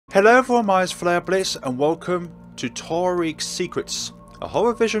Hello everyone, my name is FlareBlitzed and welcome to Traurig Secrets, a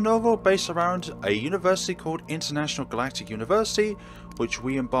horror visual novel based around a university called International Galactic University, which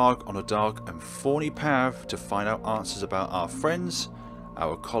we embark on a dark and thorny path to find out answers about our friends,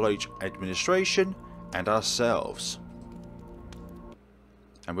 our college administration, and ourselves.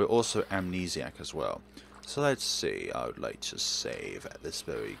 And we're also amnesiac as well. So let's see, I would like to save at this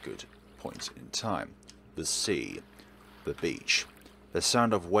very good point in time. The sea, the beach, the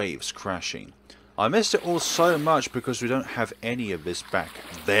sound of waves crashing. I missed it all so much because we don't have any of this back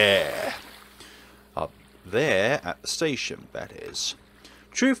there. Up there at the station, that is.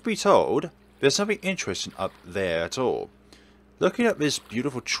 Truth be told, there's nothing interesting up there at all. Looking at this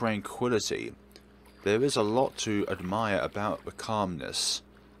beautiful tranquility, there is a lot to admire about the calmness,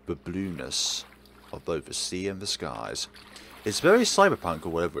 the blueness of both the sea and the skies. It's very cyberpunk, or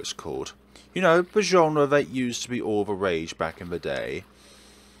whatever it's called. You know, the genre that used to be all the rage back in the day.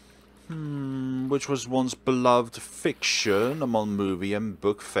 Which was once beloved fiction among movie and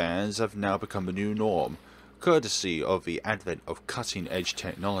book fans have now become the new norm, courtesy of the advent of cutting-edge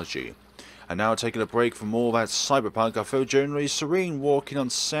technology. And now taking a break from all that cyberpunk, I feel generally serene walking on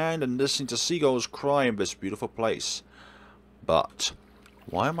sand and listening to seagulls cry in this beautiful place. But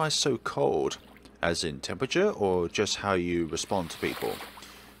why am I so cold? As in temperature, or just how you respond to people?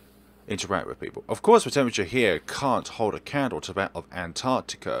 Interact with people. Of course, the temperature here can't hold a candle to that of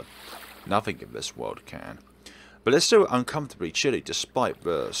Antarctica. Nothing in this world can. But it's still uncomfortably chilly despite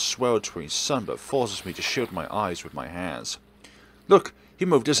the sweltering sun that forces me to shield my eyes with my hands. Look, he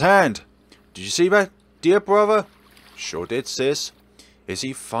moved his hand. Did you see that, dear brother? Sure did, sis. Is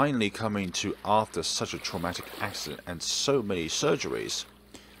he finally coming to after such a traumatic accident and so many surgeries?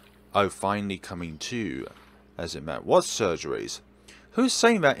 Oh, finally coming to, as in that, what surgeries? Who's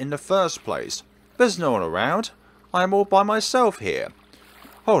saying that in the first place? There's no one around. I am all by myself here.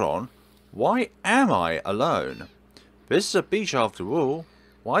 Hold on. Why am I alone? This is a beach after all.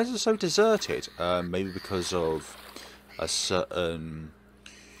 Why is it so deserted? Maybe because of a certain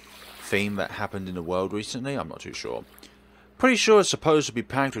theme that happened in the world recently? I'm not too sure. Pretty sure it's supposed to be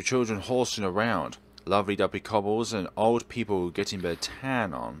packed with children horsing around. Lovely-dovey cobbles and old people getting their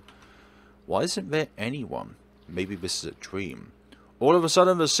tan on. Why isn't there anyone? Maybe this is a dream. All of a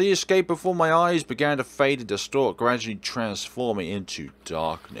sudden, the seascape before my eyes began to fade and distort, gradually transforming into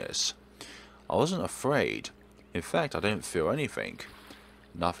darkness. I wasn't afraid. In fact, I didn't feel anything.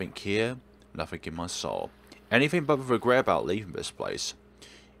 Nothing here, nothing in my soul. Anything but regret about leaving this place.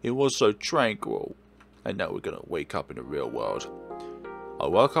 It was so tranquil. And now we're gonna wake up in the real world. I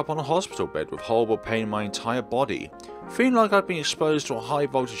woke up on a hospital bed with horrible pain in my entire body, feeling like I'd been exposed to a high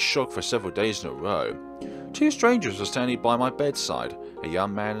voltage shock for several days in a row. Two strangers were standing by my bedside, a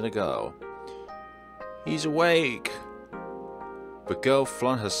young man and a girl. He's awake. The girl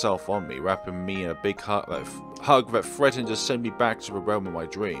flung herself on me, wrapping me in a big hug that threatened to send me back to the realm of my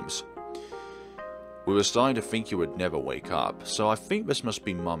dreams. We were starting to think you would never wake up, so I think this must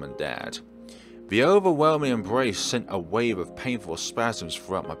be Mum and Dad. The overwhelming embrace sent a wave of painful spasms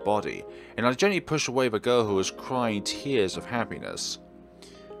throughout my body, and I gently pushed away the girl who was crying tears of happiness.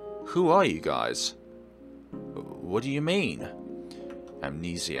 Who are you guys? What do you mean?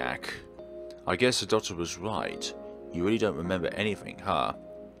 Amnesiac. I guess the doctor was right. You really don't remember anything, huh?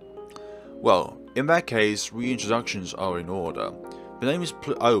 Well, in that case, reintroductions are in order. The name is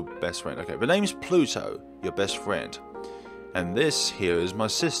best friend. Okay, the name is Pluto, your best friend. And this here is my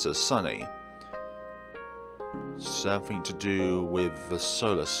sister, Sunny. Something to do with the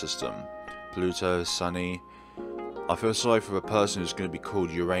solar system. Pluto, Sunny. I feel sorry for the person who's going to be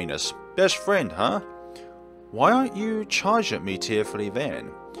called Uranus. Best friend, huh? Why aren't you charging at me tearfully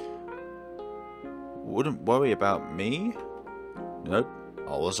then? Wouldn't worry about me? Nope,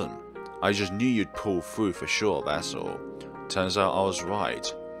 I wasn't. I just knew you'd pull through for sure, that's all. Turns out I was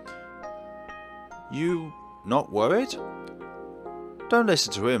right. You not worried? Don't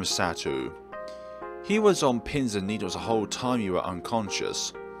listen to him, Satou. He was on pins and needles the whole time you were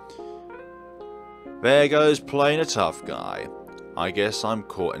unconscious. There goes playing a tough guy. I guess I'm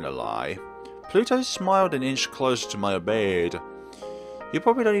caught in a lie. Pluto smiled and inched closer to my bed. You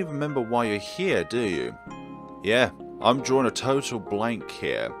probably don't even remember why you're here, do you? Yeah, I'm drawing a total blank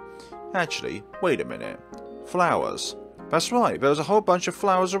here. Actually, wait a minute. Flowers. That's right, there was a whole bunch of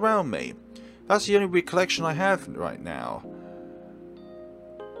flowers around me. That's the only recollection I have right now.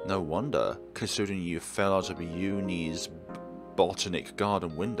 No wonder, considering you fell out of a uni's botanic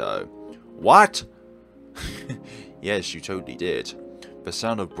garden window. What? Yes, you totally did. The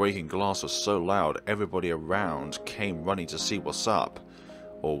sound of breaking glass was so loud, everybody around came running to see what's up.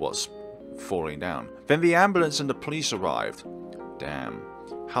 Or what's falling down. Then the ambulance and the police arrived. Damn.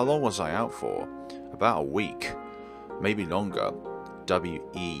 How long was I out for? About a week. Maybe longer.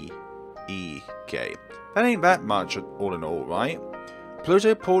 W-E-E-K. That ain't that much all in all, right?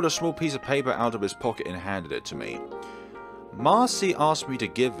 Pluto pulled a small piece of paper out of his pocket and handed it to me. Marcy asked me to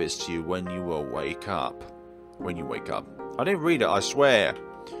give this to you when you wake up. When you wake up. I didn't read it, I swear.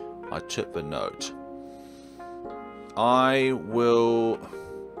 I took the note. I will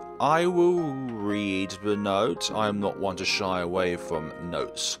read the note. I am not one to shy away from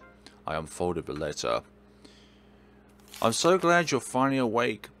notes. I unfolded the letter. I'm so glad you're finally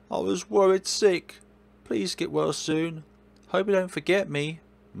awake. I was worried sick. Please get well soon. Hope you don't forget me.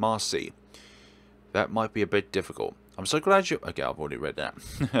 Marcy. That might be a bit difficult. I'm so glad you... Okay, I've already read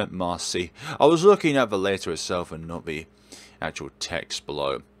that. Marcy. I was looking at the letter itself and not the actual text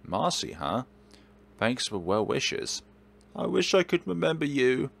below. Marcy, huh? Thanks for well wishes. I wish I could remember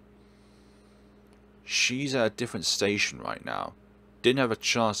you. She's at a different station right now. Didn't have a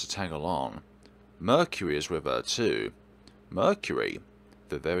chance to tag along. Mercury is with her too. Mercury?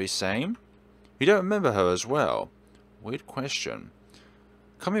 The very same? You don't remember her as well? Weird question.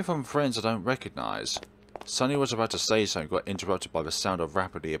 Coming from friends I don't recognize. Sunny was about to say something, got interrupted by the sound of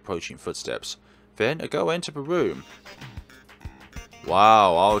rapidly approaching footsteps. Then a girl entered the room.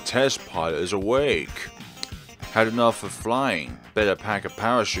 Wow, our test pilot is awake. Had enough of flying. Better pack a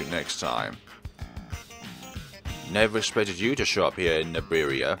parachute next time. Never expected you to show up here in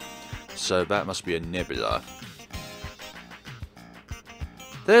Nebereal, so that must be a nebula.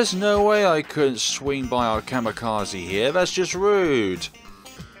 There's no way I couldn't swing by our kamikaze here, that's just rude.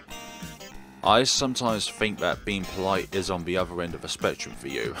 I sometimes think that being polite is on the other end of the spectrum for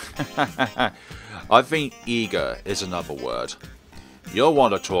you. I think eager is another word. You'll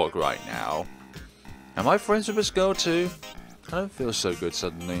want to talk right now. Am I friends with this girl too? I don't feel so good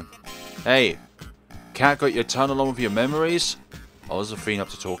suddenly. Hey, cat got your tongue along with your memories? I was feeling up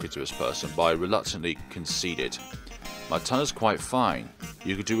to talking to this person, but I reluctantly conceded. My tongue is quite fine.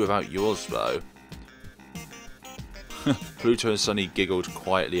 You could do without yours though. Pluto and Sunny giggled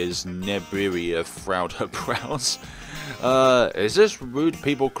quietly as Nebereal frowned her brows. Is this Rude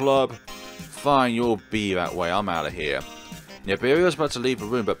People Club? Fine, you'll be that way. I'm out of here. Nebereal was about to leave the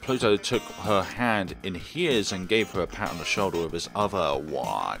room, but Pluto took her hand in his and gave her a pat on the shoulder with his other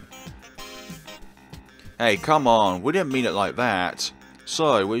one. Hey, come on. We didn't mean it like that.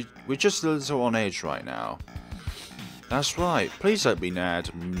 Sorry, we're just a little on edge right now. That's right. Please don't be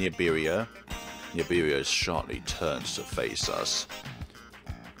mad, Nebereal. Nebereal sharply turns to face us.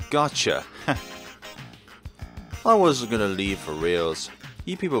 Gotcha. I wasn't gonna leave for reals.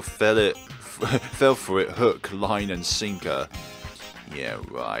 You people fell for it hook, line and sinker. Yeah,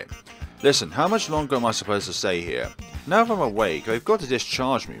 right. Listen, how much longer am I supposed to stay here? Now that I'm awake, they've got to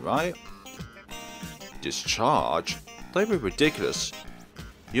discharge me, right? Discharge? They'd be ridiculous.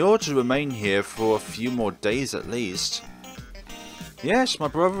 You ought to remain here for a few more days at least. Yes, my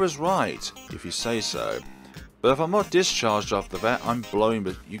brother is right, if you say so. But if I'm not discharged after that, I'm blowing,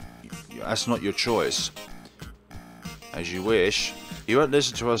 but that's not your choice. As you wish. You won't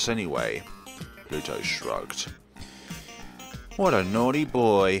listen to us anyway. Pluto shrugged. What a naughty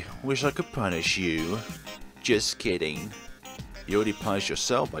boy. Wish I could punish you. Just kidding. You already punished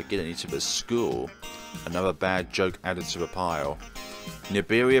yourself by getting into the school. Another bad joke added to the pile.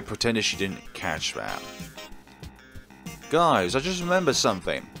 Nebereal pretended she didn't catch that. Guys, I just remembered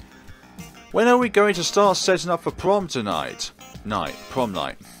something. When are we going to start setting up for prom tonight? Prom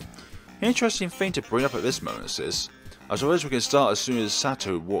night. Interesting thing to bring up at this moment, sis. I suppose we can start as soon as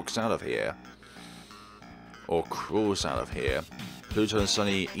Satou walks out of here. Or crawls out of here. Pluto and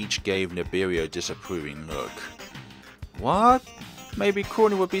Sunny each gave Nebereal a disapproving look. What? Maybe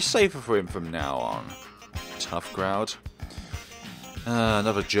crawling would be safer for him from now on. Tough crowd.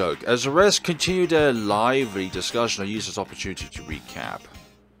 Another joke. As the rest continued their lively discussion, I used this opportunity to recap.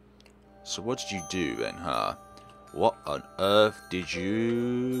 So what did you do then, huh? What on earth did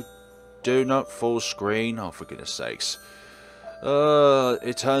you do? Not full screen? Oh, for goodness sakes.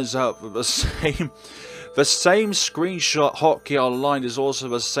 It turns out that the same screenshot hotkey online is also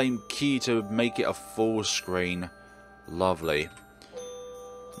the same key to make it a full screen. Lovely.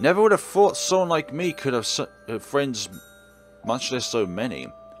 Never would have thought someone like me could have friends, much less so many.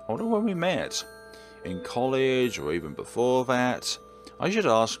 I wonder when we met. In college or even before that. I should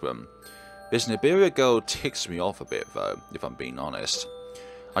ask them. This Nebereal girl ticks me off a bit though, if I'm being honest.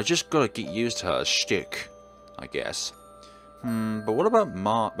 I just gotta get used to her shtick, I guess. But what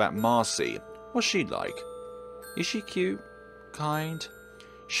about that Marcy? What's she like? Is she cute? Kind?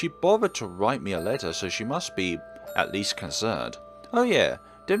 She bothered to write me a letter, so she must be at least concerned. Oh yeah,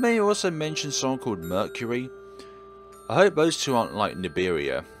 didn't they also mention someone called Mercury? I hope those two aren't like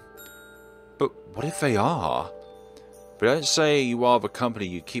Nebereal. But what if they are? But don't say you are the company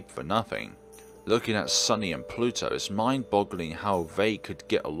you keep for nothing. Looking at Sunny and Pluto, it's mind-boggling how they could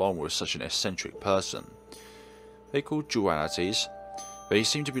get along with such an eccentric person. They're called dualities. They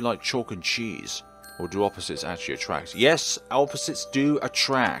seem to be like chalk and cheese. Or do opposites actually attract? Yes, opposites do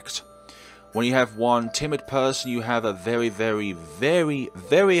attract. When you have one timid person, you have a very, very, very,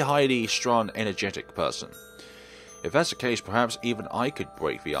 very highly strong, energetic person. If that's the case, perhaps even I could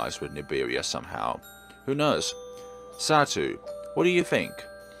break the ice with Nebereal somehow. Who knows? Satou, what do you think?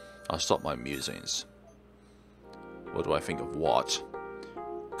 I'll stop my musings. What do I think of what?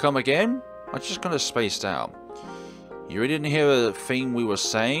 Come again? I just kind of spaced out. You really didn't hear a thing we were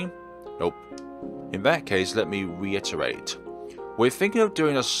saying? Nope. In that case, let me reiterate. We're thinking of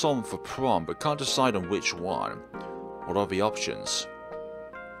doing a song for prom, but can't decide on which one. What are the options?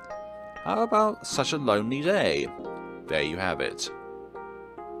 How about Such a Lonely Day? There you have it.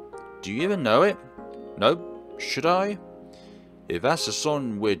 Do you even know it? Nope. Should I? If that's the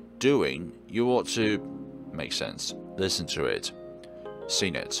song we're doing, you ought to... Makes sense. Listen to it.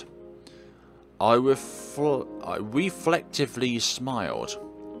 Seen it. I reflectively smiled.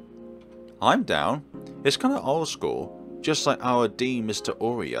 I'm down. It's kind of old school. Just like our dean, Mr.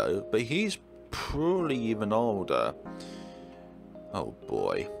 Oreo, but he's probably even older. Oh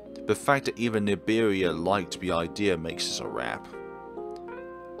boy. The fact that even Nebereal liked the idea makes this a wrap.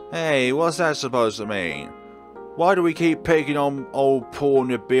 Hey, what's that supposed to mean? Why do we keep picking on old poor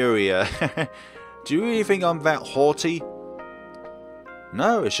Nebereal? Do you really think I'm that haughty?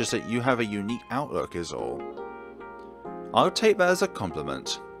 No, it's just that you have a unique outlook is all. I'll take that as a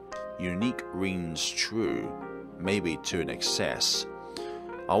compliment. Unique rings true. Maybe to an excess.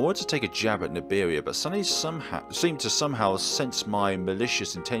 I want to take a jab at Nebereal, but Sunny seemed to somehow sense my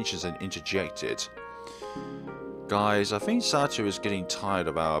malicious intentions and interjected. Guys, I think Satou is getting tired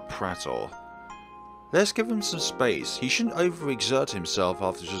of our prattle. Let's give him some space. He shouldn't overexert himself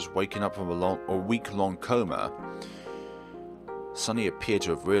after just waking up from a week-long coma. Sunny appeared to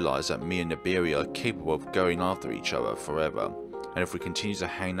have realized that me and Nebereal are capable of going after each other forever. And if we continue to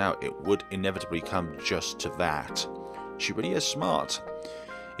hang out, it would inevitably come just to that. She really is smart.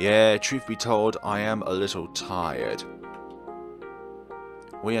 Yeah, truth be told, I am a little tired.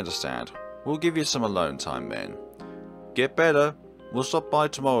 We understand. We'll give you some alone time then. Get better. We'll stop by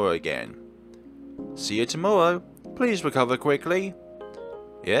tomorrow again. See you tomorrow. Please recover quickly.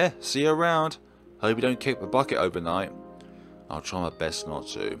 Yeah, see you around. Hope you don't kick the bucket overnight. I'll try my best not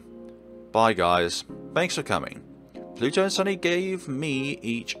to. Bye guys. Thanks for coming. Pluto and Sunny gave me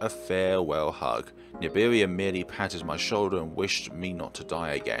each a farewell hug. Nebereal merely patted my shoulder and wished me not to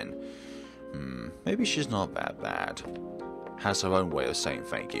die again. Maybe she's not that bad. Has her own way of saying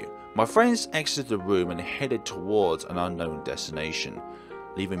thank you. My friends exited the room and headed towards an unknown destination,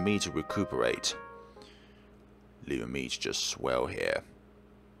 leaving me to recuperate. Leaving me to just swell here.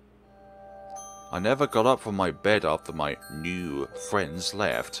 I never got up from my bed after my new friends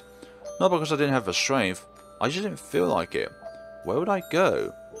left. Not because I didn't have the strength. I just didn't feel like it. Where would I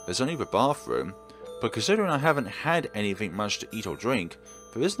go? There's only the bathroom, but considering I haven't had anything much to eat or drink,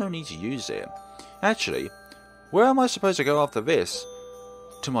 there is no need to use it. Actually, where am I supposed to go after this?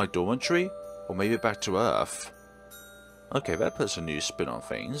 To my dormitory? Or maybe back to Earth? Okay, that puts a new spin on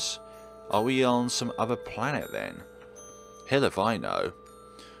things. Are we on some other planet then? Hell if I know.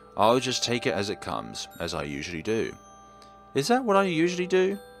 I'll just take it as it comes, as I usually do. Is that what I usually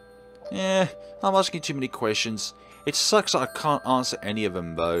do? Yeah, I'm asking too many questions. It sucks that I can't answer any of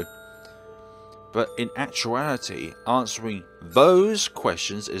them though. But in actuality, answering those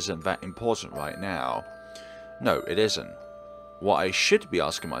questions isn't that important right now. No, it isn't. What I should be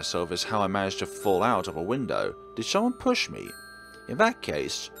asking myself is how I managed to fall out of a window. Did someone push me? In that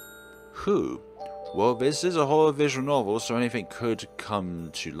case, who? Well, this is a horror visual novel, so anything could come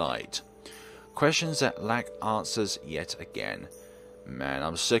to light. Questions that lack answers yet again. Man,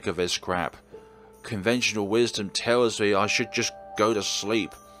 I'm sick of this crap. Conventional wisdom tells me I should just go to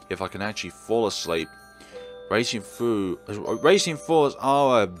sleep, if I can actually fall asleep. Racing through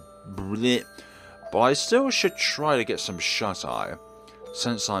are a blip, but I still should try to get some shut-eye,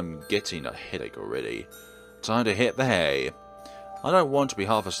 since I'm getting a headache already. Time to hit the hay. I don't want to be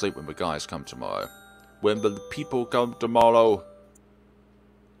half asleep when the guys come tomorrow. When the people come tomorrow.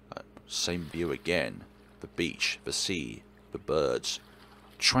 Same view again. The beach, the sea, the birds.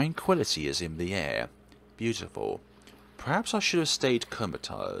 Tranquility is in the air. Beautiful. Perhaps I should have stayed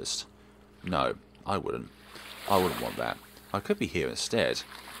comatose. No, I wouldn't. I wouldn't want that. I could be here instead,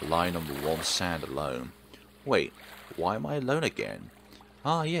 lying on the warm sand alone. Wait, why am I alone again?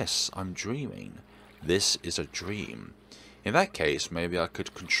 Ah yes, I'm dreaming. This is a dream. In that case, maybe I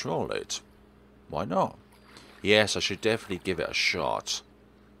could control it. Why not? Yes, I should definitely give it a shot.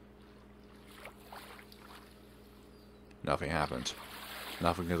 Nothing happened.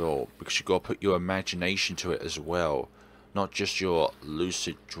 Nothing at all, because you got to put your imagination to it as well, not just your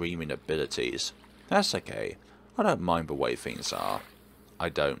lucid dreaming abilities. That's okay. I don't mind the way things are. I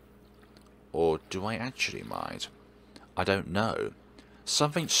don't. Or do I actually mind? I don't know.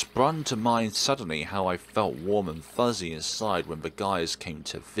 Something sprung to mind suddenly how I felt warm and fuzzy inside when the guys came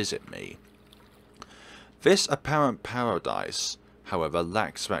to visit me. This apparent paradise, however,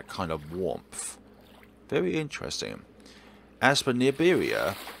 lacks that kind of warmth. Very interesting. As for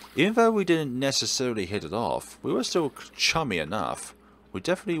Nebereal, even though we didn't necessarily hit it off, we were still chummy enough. We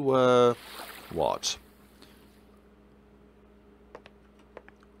definitely were... What?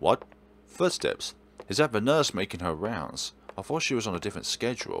 What? Footsteps. Is that the nurse making her rounds? I thought she was on a different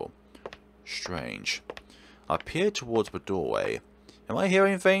schedule. Strange. I peered towards the doorway. Am I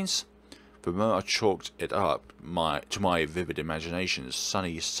hearing things? The moment I chalked it up to my vivid imagination,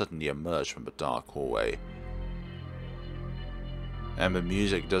 Sunny suddenly emerged from the dark hallway. And the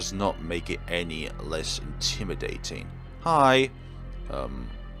music does not make it any less intimidating. Hi.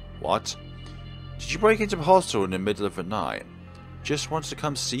 What? Did you break into the hospital in the middle of the night? Just wanted to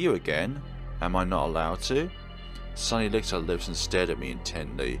come see you again. Am I not allowed to? Sunny licked her lips and stared at me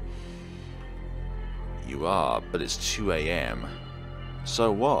intently. You are, but it's 2 AM.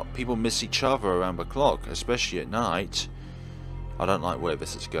 So what? People miss each other around the clock, especially at night. I don't like where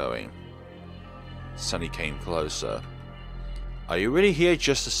this is going. Sunny came closer. Are you really here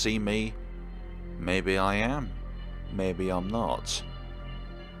just to see me? Maybe I am. Maybe I'm not.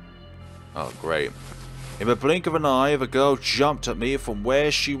 Oh, great. In the blink of an eye, the girl jumped at me from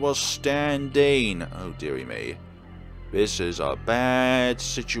where she was standing. Oh, dearie me. This is a bad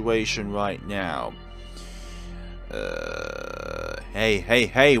situation right now.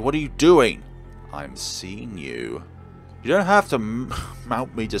 Hey, what are you doing? I'm seeing you. You don't have to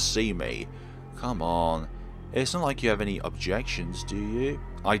mount me to see me. Come on. It's not like you have any objections, do you?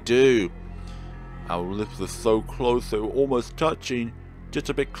 I do. Our lips are so close they were almost touching. Just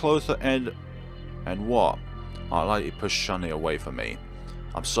a bit closer and what? I like you push Sunny away from me.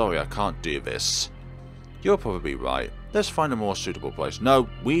 I'm sorry, I can't do this. You're probably right. Let's find a more suitable place. No,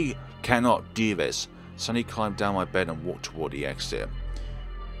 we cannot do this. Sunny climbed down my bed and walked toward the exit.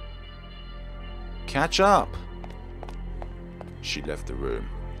 Catch up. She left the room.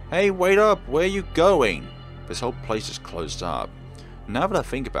 Hey, wait up. Where are you going? This whole place is closed up. Now that I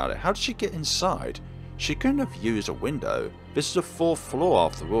think about it, how did she get inside? She couldn't have used a window. This is the 4th floor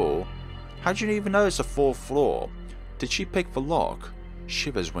after all. How do you even know it's the 4th floor? Did she pick the lock?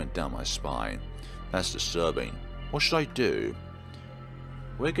 Shivers went down my spine. That's disturbing. What should I do?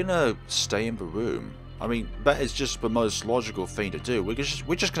 We're gonna stay in the room. I mean, that is just the most logical thing to do. We're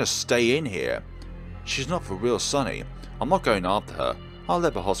just gonna stay in here. She's not for real Sunny. I'm not going after her. I'll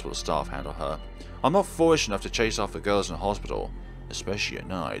let the hospital staff handle her. I'm not foolish enough to chase after girls in a hospital, especially at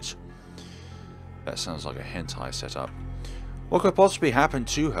night. That sounds like a hentai setup. What could possibly happen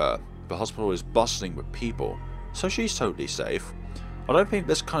to her? The hospital is bustling with people, so she's totally safe. I don't think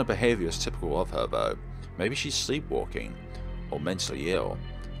this kind of behavior is typical of her though. Maybe she's sleepwalking, or mentally ill.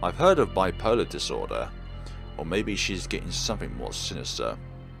 I've heard of bipolar disorder, or maybe she's getting something more sinister.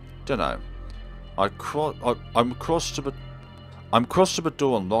 Dunno. I'm crossed to the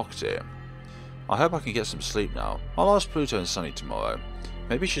door and locked it. I hope I can get some sleep now. I'll ask Pluto and Sunny tomorrow.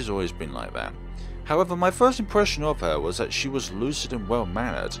 Maybe she's always been like that. However, my first impression of her was that she was lucid and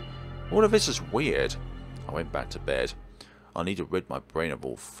well-mannered. All of this is weird. I went back to bed. I need to rid my brain of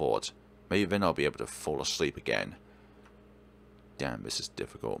all thought. Maybe then I'll be able to fall asleep again. Damn, this is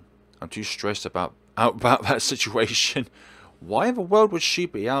difficult. I'm too stressed about that situation. Why in the world would she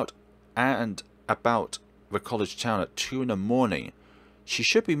be out and about the college town at 2 in the morning? She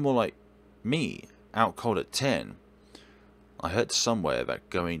should be more like me, out cold at 10. I heard somewhere that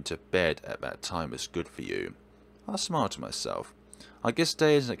going to bed at that time is good for you. I smiled to myself. I guess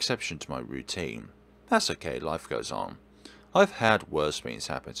today is an exception to my routine. That's okay, life goes on. I've had worse things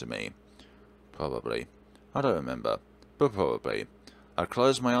happen to me. Probably. I don't remember, but probably. I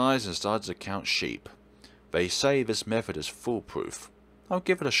closed my eyes and started to count sheep. They say this method is foolproof. I'll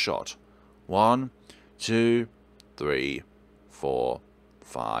give it a shot. 1, 2, 3, 4,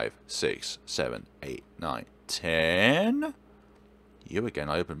 5, 6, 7, 8, 9, 10. You again.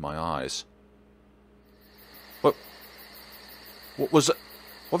 I opened my eyes. What was it?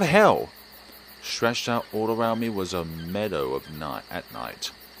 What the hell? Stretched out all around me was a meadow of night at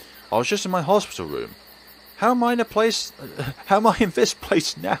night. I was just in my hospital room. How am I in a place... How am I in this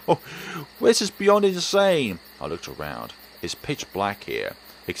place now? This is beyond insane. I looked around. It's pitch black here,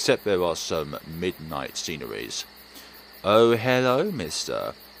 except there are some midnight sceneries. Oh, hello,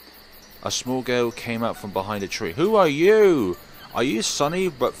 mister. A small girl came out from behind a tree. Who are you? Are you Sunny,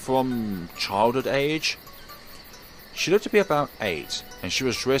 but from childhood age? She looked to be about 8, and she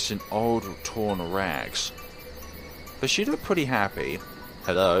was dressed in old, torn rags. But she looked pretty happy.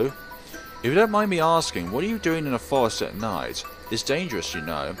 Hello? If you don't mind me asking, what are you doing in a forest at night? It's dangerous, you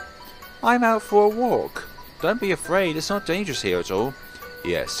know. I'm out for a walk. Don't be afraid, it's not dangerous here at all.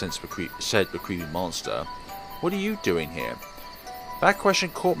 Yes, said the creepy monster. What are you doing here? That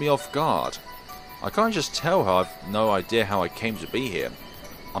question caught me off guard. I can't just tell her I've no idea how I came to be here.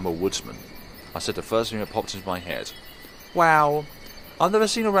 I'm a woodsman. I said the first thing that popped into my head. Wow, I've never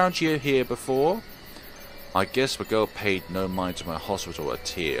seen around here before. I guess the girl paid no mind to my hospital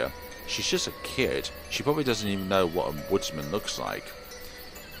attire. She's just a kid. She probably doesn't even know what a woodsman looks like.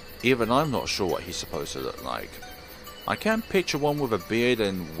 Even I'm not sure what he's supposed to look like. I can picture one with a beard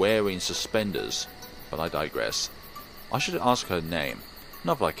and wearing suspenders, but I digress. I should ask her name.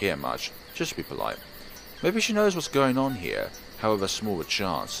 Not that I care much, just to be polite. Maybe she knows what's going on here, however small a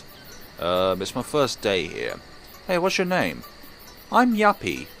chance. It's my first day here. Hey, what's your name? I'm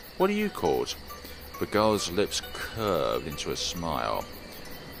Yuppie. What are you called? The girl's lips curved into a smile.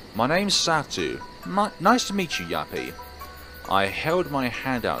 My name's Satou. Nice to meet you, Yuppie. I held my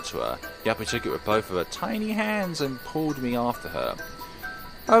hand out to her. Yuppie took it with both of her tiny hands and pulled me after her.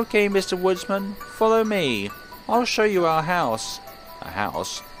 Okay, Mr. Woodsman, follow me. I'll show you our house. A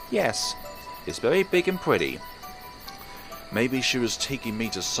house? Yes. It's very big and pretty. Maybe she was taking me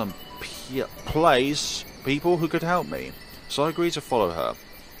to some place, people who could help me. So I agreed to follow her.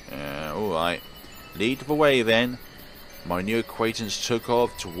 Alright. Lead the way then. My new acquaintance took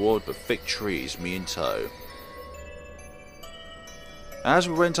off toward the thick trees, me in tow. As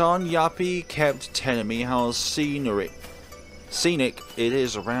we went on, Yuppie kept telling me how scenic it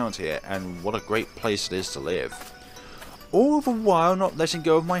is around here and what a great place it is to live. All the while not letting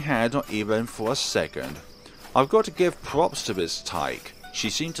go of my hand, not even for a second. I've got to give props to this tyke.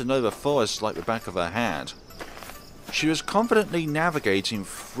 She seemed to know the forest like the back of her hand. She was confidently navigating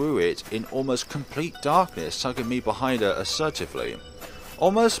through it in almost complete darkness, tugging me behind her assertively.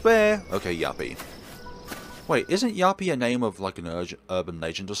 Almost there. Okay, Yuppie. Wait, isn't Yuppie a name of like an urban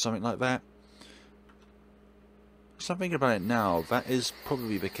legend or something like that? So I'm thinking about it now, that is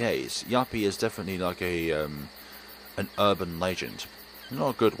probably the case. Yuppie is definitely like a an urban legend.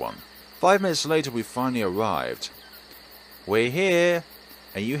 Not a good one. 5 minutes later we finally arrived. We're here!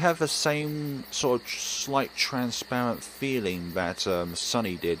 And you have the same sort of slight transparent feeling that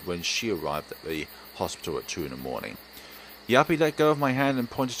Sunny did when she arrived at the hospital at 2 in the morning. Yuppie let go of my hand and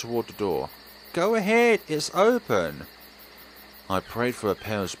pointed toward the door. Go ahead, it's open! I prayed for her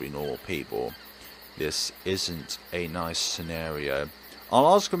parents to be normal people. This isn't a nice scenario.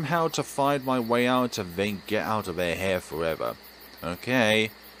 I'll ask them how to find my way out and then get out of their hair forever. Okay.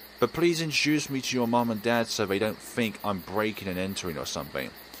 But please introduce me to your mum and dad so they don't think I'm breaking and entering or something.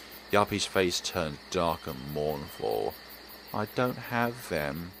 Yuppie's face turned dark and mournful. I don't have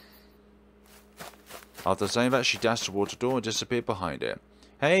them. After saying that, she dashed towards the door and disappeared behind it.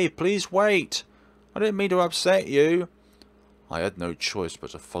 Hey, please wait! I didn't mean to upset you. I had no choice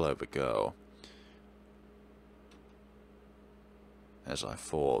but to follow the girl. As I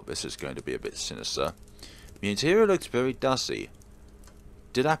thought, this is going to be a bit sinister. The interior looked very dusty.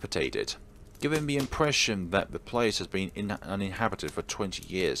 Dilapidated, giving the impression that the place has been uninhabited for 20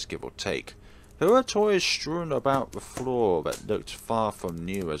 years, give or take. There were toys strewn about the floor that looked far from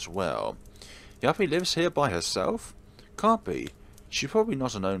new as well. Yuppie lives here by herself? Can't be. She's probably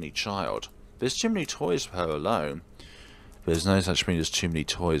not an only child. There's too many toys for her alone. There's no such thing as too many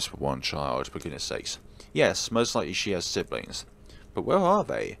toys for one child, for goodness sakes. Yes, most likely she has siblings. But where are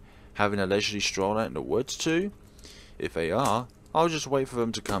they? Having a leisurely stroll out in the woods too? If they are, I'll just wait for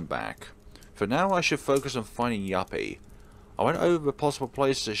them to come back. For now, I should focus on finding Yuppie. I went over the possible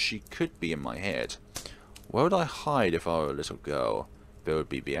places she could be in my head. Where would I hide if I were a little girl? There would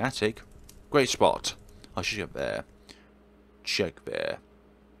be the attic. Great spot. I should get there. Check there.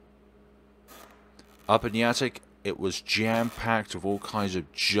 Up in the attic, it was jam-packed with all kinds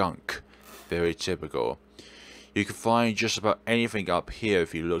of junk. Very typical. You could find just about anything up here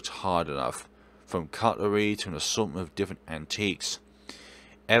if you looked hard enough. From cutlery to an assortment of different antiques.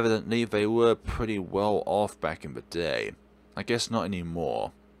 Evidently, they were pretty well off back in the day. I guess not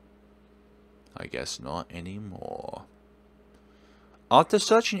anymore. After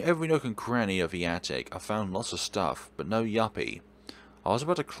searching every nook and cranny of the attic, I found lots of stuff, but no Yuppie. I was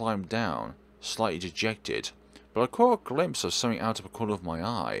about to climb down, slightly dejected, but I caught a glimpse of something out of the corner of my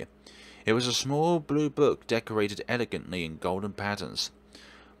eye. It was a small blue book decorated elegantly in golden patterns.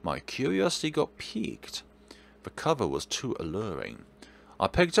 My curiosity got piqued. The cover was too alluring. I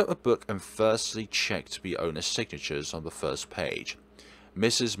picked up the book and firstly checked the owner's signatures on the first page.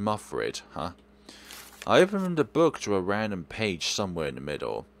 Mrs. Muffred, huh? I opened the book to a random page somewhere in the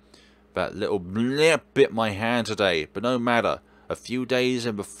middle. That little blip bit my hand today, but no matter. A few days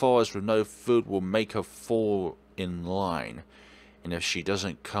in the forest with no food will make her fall in line. And if she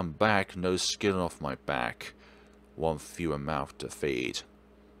doesn't come back, no skin off my back. One fewer mouth to feed.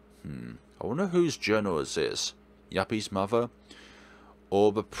 I wonder whose journal is this? Yuppie's mother?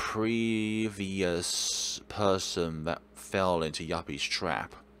 Or the previous person that fell into Yuppie's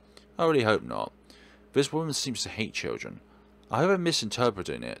trap? I really hope not. This woman seems to hate children. I hope I'm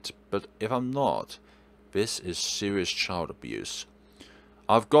misinterpreting it, but if I'm not, this is serious child abuse.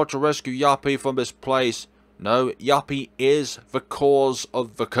 I've got to rescue Yuppie from this place. No, Yuppie is the cause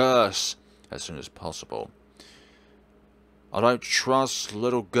of the curse. As soon as possible. I don't trust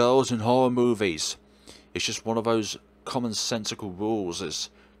little girls in horror movies. It's just one of those commonsensical rules is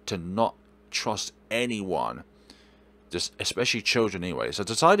to not trust anyone. Just especially children anyway. So I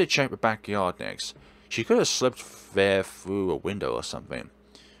decided to check the backyard next. She could have slipped there through a window or something.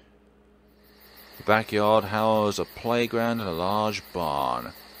 The backyard housed a playground and a large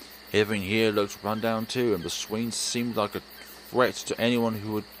barn. Everything here looked run down too, and the swings seemed like a threat to anyone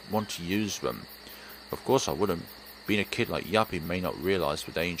who would want to use them. Of course I wouldn't. Being a kid like Yuppie may not realise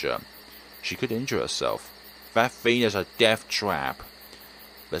the danger. She could injure herself. That thing is a death trap.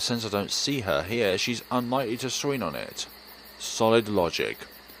 But since I don't see her here, she's unlikely to swing on it. Solid logic.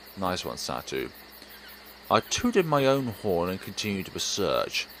 Nice one, Satou. I tooted my own horn and continued the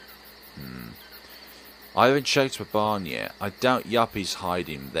search. I haven't checked the barn yet. I doubt Yuppie's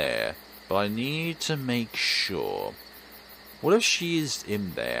hiding there, but I need to make sure. What if she is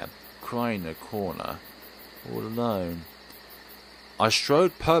in there, crying in a corner, all alone? I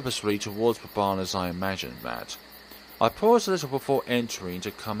strode purposefully towards the barn as I imagined that. I paused a little before entering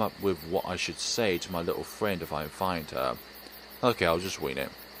to come up with what I should say to my little friend if I find her. Okay, I'll just wing it.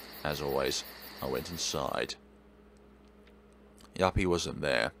 As always, I went inside. Yuppie wasn't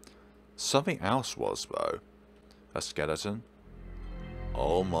there. Something else was, though. A skeleton?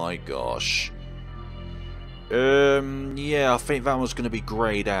 Oh my gosh. Yeah, I think that one's going to be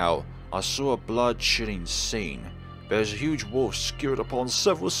greyed out. I saw a blood-chilling scene. There's a huge wolf skewered upon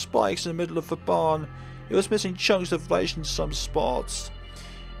several spikes in the middle of the barn. It was missing chunks of flesh in some spots.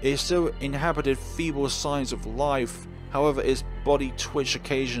 It still inhabited feeble signs of life. However, its body twitched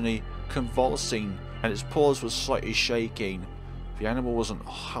occasionally, convulsing, and its paws were slightly shaking. The animal wasn't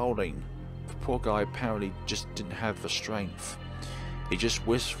howling. The poor guy apparently just didn't have the strength. He just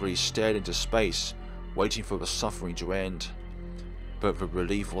wistfully stared into space, waiting for the suffering to end. But the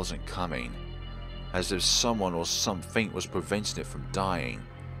relief wasn't coming. As if someone or something was preventing it from dying.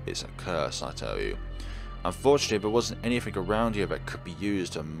 It's a curse, I tell you. Unfortunately, there wasn't anything around here that could be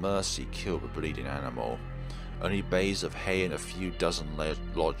used to mercy kill the bleeding animal. Only bays of hay and a few dozen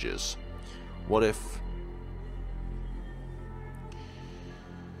lodges. What if...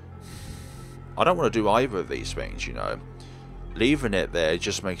 I don't want to do either of these things, you know. Leaving it there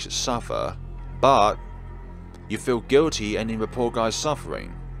just makes it suffer, but you feel guilty ending the poor guy's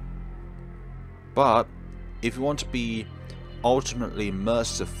suffering. But if you want to be ultimately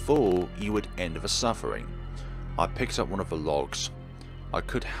merciful, you would end the suffering. I picked up one of the logs. I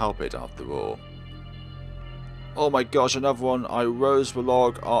could help it after all. Oh my gosh, another one. I rose the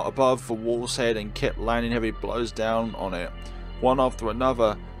log above the wolf's head and kept landing heavy blows down on it, one after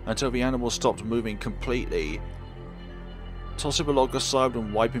another, until the animal stopped moving completely. Tossing the log aside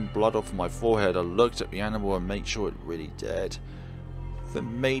and wiping blood off my forehead, I looked at the animal and made sure it really dead.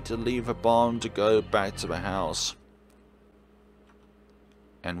 Then made to leave the barn to go back to the house.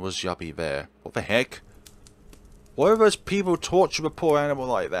 And was Yuppie there? What the heck? Why would those people torture a poor animal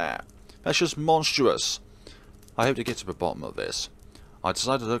like that? That's just monstrous. I hope to get to the bottom of this. I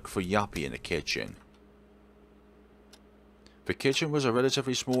decided to look for Yuppie in the kitchen. The kitchen was a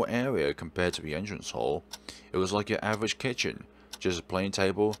relatively small area compared to the entrance hall. It was like your average kitchen. Just a plain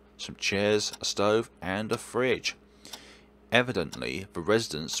table, some chairs, a stove, and a fridge. Evidently, the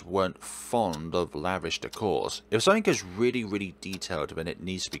residents weren't fond of lavish decors. If something is really, really detailed, then it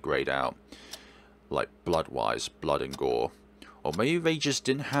needs to be greyed out. Like blood-wise, blood and gore. Or maybe they just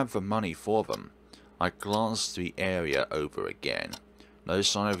didn't have the money for them. I glanced the area over again. No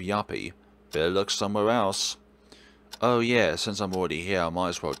sign of Yuppie. Better look somewhere else. Oh yeah, since I'm already here, I might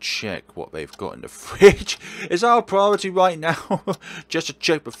as well check what they've got in the fridge. Is our priority right now just to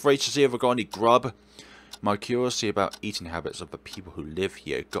check the fridge to see if I've got any grub? My curiosity about eating habits of the people who live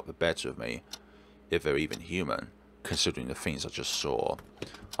here got the better of me, if they're even human, considering the things I just saw.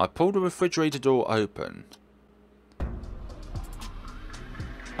 I pulled the refrigerator door open.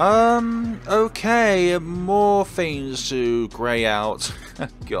 Okay, more things to grey out.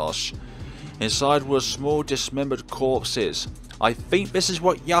 Gosh. Inside were small dismembered corpses. I think this is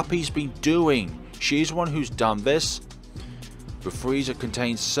what Yuppie's been doing. She's the one who's done this. The freezer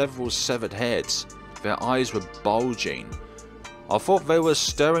contained several severed heads. Their eyes were bulging. I thought they were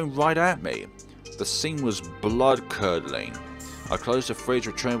staring right at me. The scene was blood-curdling. I closed the fridge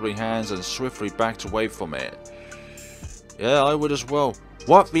with trembling hands and swiftly backed away from it. Yeah, I would as well.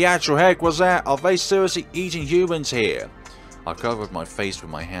 What the actual heck was that? Are they seriously eating humans here? I covered my face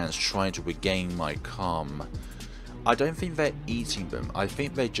with my hands, trying to regain my calm. I don't think they're eating them. I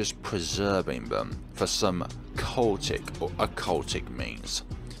think they're just preserving them for some cultic or occultic means.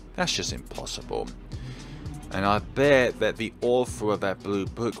 That's just impossible. And I bet that the author of that blue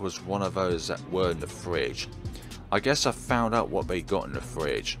book was one of those that were in the fridge. I guess I found out what they got in the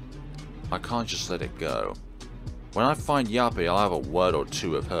fridge. I can't just let it go. When I find Yuppie, I'll have a word or two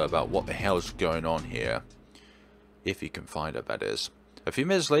with her about what the hell's going on here. If you can find her, that is. A few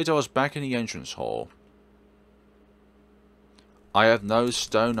minutes later, I was back in the entrance hall. I have no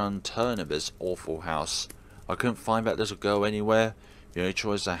stone unturned in this awful house. I couldn't find that little girl anywhere. The only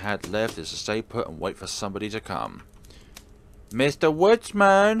choice I had left is to stay put and wait for somebody to come. Mr.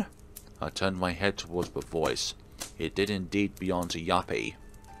 Woodsman! I turned my head towards the voice. It did indeed belong to Yuppie.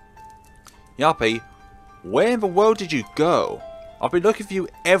 Yuppie, where in the world did you go? I've been looking for you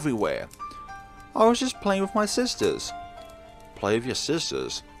everywhere. I was just playing with my sisters. Play with your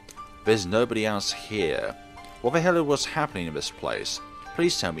sisters? There's nobody else here. What the hell was happening in this place?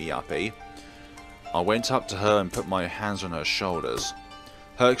 Please tell me, Yuppie. I went up to her and put my hands on her shoulders.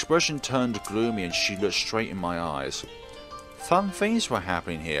 Her expression turned gloomy and she looked straight in my eyes. Fun things were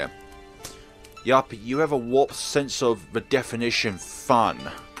happening here. Yuppie, you have a warped sense of the definition fun.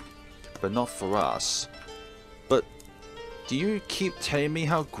 But not for us. But do you keep telling me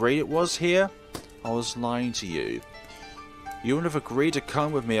how great it was here? I was lying to you. You wouldn't have agreed to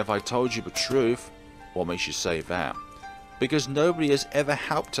come with me if I told you the truth. What makes you say that? Because nobody has ever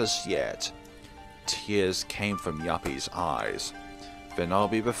helped us yet. Tears came from Yuppie's eyes. Then I'll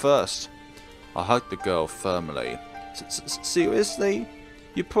be the first. I hugged the girl firmly. Seriously?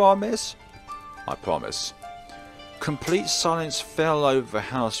 You promise? I promise. Complete silence fell over the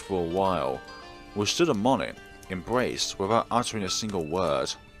house for a while. We stood among it, embraced, without uttering a single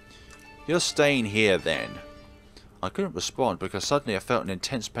word. You're staying here then. I couldn't respond because suddenly I felt an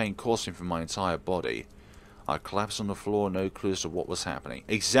intense pain coursing through my entire body. I collapsed on the floor, no clue as to what was happening.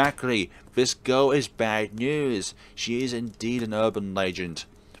 Exactly! This girl is bad news. She is indeed an urban legend.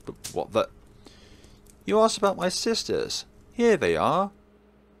 But what the... You asked about my sisters. Here they are.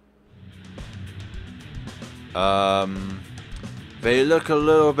 They look a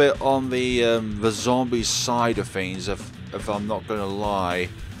little bit on the zombie side of things, if I'm not gonna lie.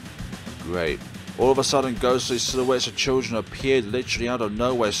 Great. All of a sudden, ghostly silhouettes of children appeared literally out of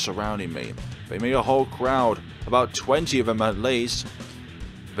nowhere surrounding me. They made a whole crowd, about 20 of them at least.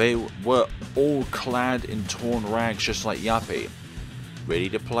 They were all clad in torn rags just like Yuppie. Ready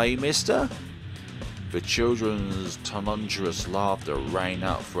to play, mister? The children's tumultuous laughter rang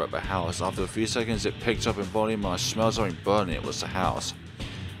out throughout the house. After a few seconds it picked up in volume and I smelled something burning. It was the house.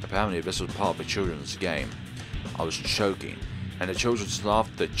 Apparently this was part of the children's game. I was choking, and the children's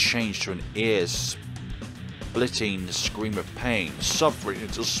laughter changed to an ear-splitting scream of pain, suffering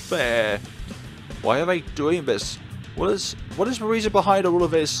and despair. Why are they doing this? What is the reason behind all of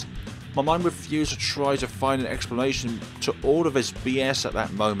this? My mind refused to try to find an explanation to all of this BS at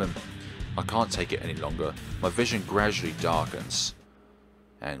that moment. I can't take it any longer. My vision gradually darkens.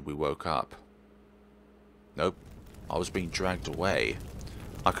 And we woke up. Nope. I was being dragged away.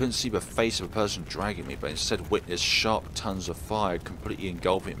 I couldn't see the face of a person dragging me, but instead witnessed sharp tongues of fire completely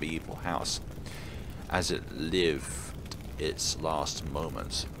engulfing the evil house as it lived its last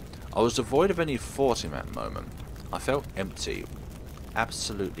moments. I was devoid of any thought in that moment. I felt empty.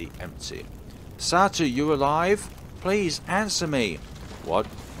 Absolutely empty. Satou, you alive? Please answer me. What?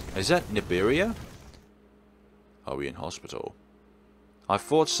 Is that Nebereal? Are we in hospital? I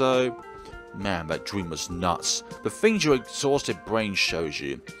thought so. Man, that dream was nuts. The things your exhausted brain shows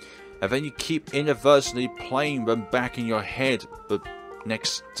you. And then you keep inadvertently playing them back in your head the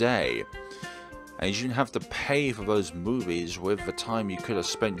next day. And you didn't have to pay for those movies with the time you could have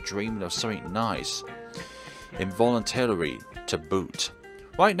spent dreaming of something nice. involuntarily to boot.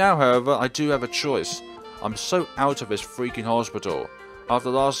 Right now, however, I do have a choice. I'm so out of this freaking hospital. After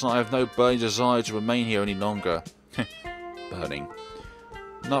last night, I have no burning desire to remain here any longer. Burning.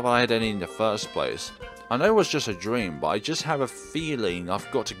 Not that I had any in the first place. I know it was just a dream, but I just have a feeling I've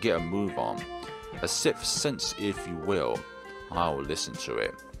got to get a move on. A sixth sense, if you will. I'll listen to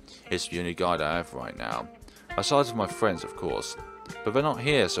it. It's the only guide I have right now. Aside from my friends, of course. But they're not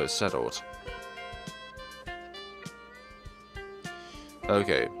here, so it's settled.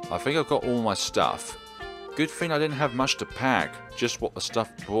 Okay, I think I've got all my stuff. Good thing I didn't have much to pack, just what the stuff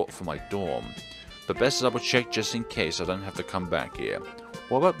brought for my dorm. But best to double check just in case I don't have to come back here.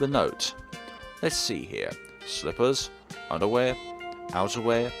 What about the note? Let's see here. Slippers, underwear,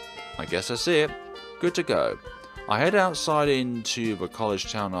 outerwear. I guess that's it. Good to go. I head outside into the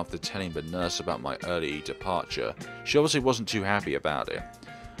college town after telling the nurse about my early departure. She obviously wasn't too happy about it.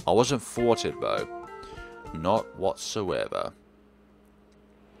 I wasn't thwarted though. Not whatsoever.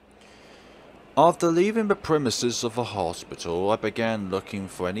 After leaving the premises of the hospital, I began looking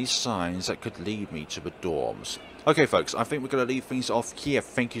for any signs that could lead me to the dorms. Okay folks, I think we're going to leave things off here.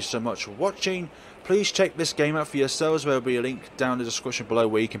 Thank you so much for watching. Please check this game out for yourselves. There will be a link down in the description below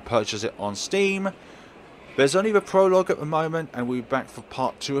where you can purchase it on Steam. There's only the prologue at the moment, and we'll be back for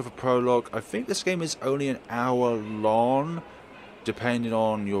part 2 of the prologue. I think this game is only an hour long, depending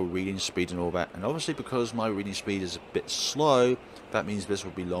on your reading speed and all that. And obviously because my reading speed is a bit slow, that means this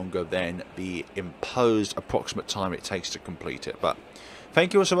will be longer than the imposed approximate time it takes to complete it. But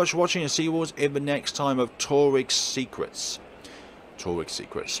thank you all so much for watching, and see you all in the next time of Traurig Secrets. Traurig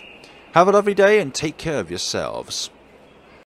Secrets. Have a lovely day and take care of yourselves.